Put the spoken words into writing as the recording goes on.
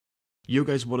Yo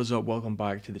guys, what is up? Welcome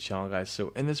back to the channel, guys.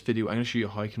 So in this video I'm going to show you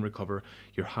how you can recover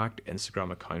your hacked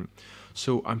Instagram account.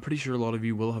 So I'm pretty sure a lot of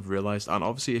you will have realized, and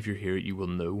obviously if you're here you will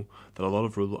know, that a lot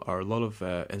of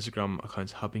Instagram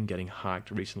accounts have been getting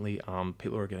hacked recently, and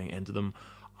people are getting into them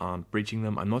and breaching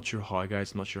them. I'm not sure how,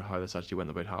 guys. I'm not sure how this actually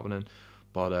went about happening,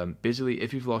 but basically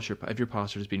if your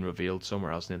password has been revealed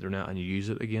somewhere else on the internet and you use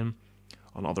it again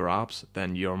on other apps,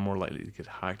 then you're more likely to get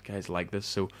hacked, guys, like this.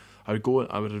 So I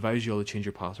would advise you all to change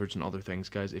your passwords and other things,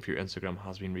 guys, if your Instagram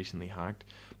has been recently hacked,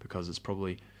 because it's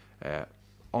probably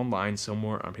online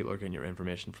somewhere and people are getting your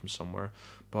information from somewhere.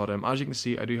 But as you can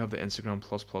see, I do have the Instagram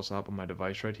Plus app on my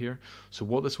device right here. So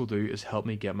what this will do is help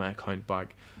me get my account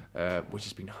back, which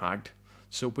has been hacked.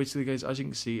 So basically, guys, as you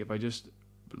can see, if I just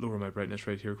lower my brightness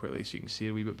right here quickly so you can see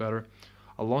it a wee bit better,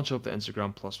 I'll launch up the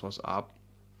Instagram Plus app,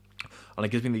 and it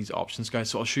gives me these options, guys.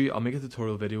 So I'll make a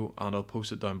tutorial video and I'll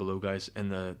post it down below, guys, in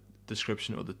the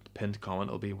description or the pinned comment.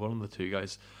 It'll be one of the two,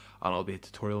 guys, and it'll be a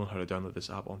tutorial on how to download this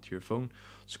app onto your phone.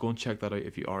 So go and check that out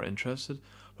if you are interested.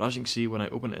 But as you can see, when I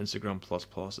open Instagram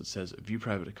Plus, it says view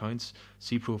private accounts,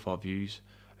 see profile views,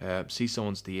 see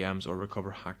someone's DMs, or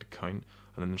recover hacked account,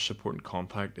 and then there's support and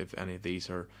contact if any of these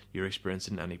are you're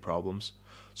experiencing any problems.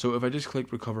 So if I just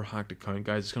click recover hacked account,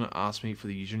 guys, it's going to ask me for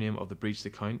the username of the breached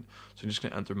account. So I'm just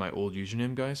going to enter my old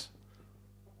username, guys.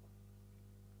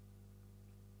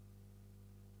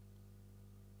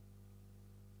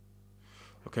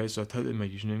 Okay, so I typed in my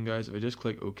username, guys. If I just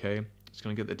click OK, it's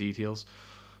going to get the details.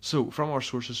 So from our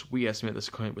sources, we estimate this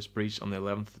account was breached on the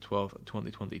 11th of 12th,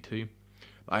 2022.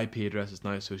 The IP address is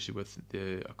now associated with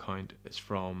the account is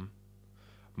from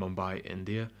Mumbai,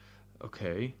 India.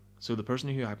 Okay, so the person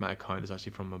who hacked my account is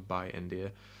actually from Mumbai,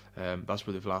 India. That's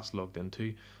where they've last logged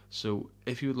into. So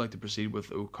if you would like to proceed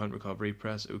with account recovery,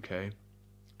 press OK.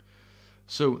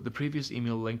 So the previous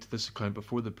email linked to this account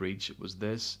before the breach was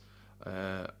this.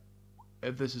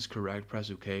 If this is correct,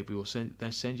 press OK. We will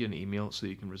then send you an email so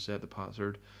that you can reset the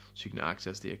password so you can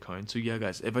access the account. So yeah,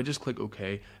 guys, if I just click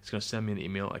OK, it's going to send me an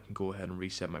email. I can go ahead and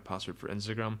reset my password for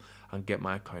Instagram and get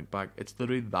my account back. It's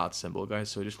literally that simple, guys.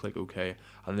 So just click OK,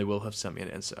 and they will have sent me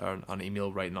an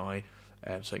email right now,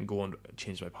 so I can go and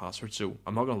change my password. So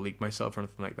I'm not going to leak myself or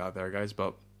anything like that there, guys,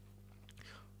 but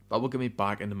that will get me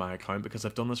back into my account, because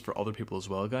I've done this for other people as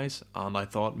well, guys, and I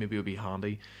thought maybe it would be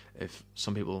handy if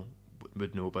some people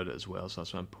would know about it as well. So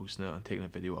that's why I'm posting it and taking a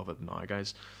video of it now,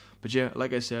 guys. But yeah,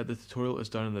 like I said, the tutorial is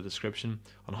down in the description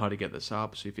on how to get this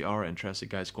app, so if you are interested,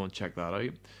 guys, go and check that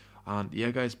out. And yeah,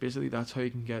 guys, basically that's how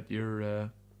you can get your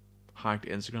hacked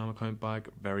Instagram account back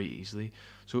very easily.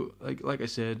 So like I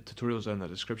said, tutorials down in the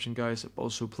description, guys.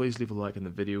 Also, please leave a like in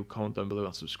the video, comment down below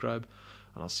and subscribe,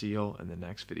 and I'll see y'all in the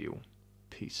next video.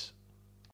 Peace.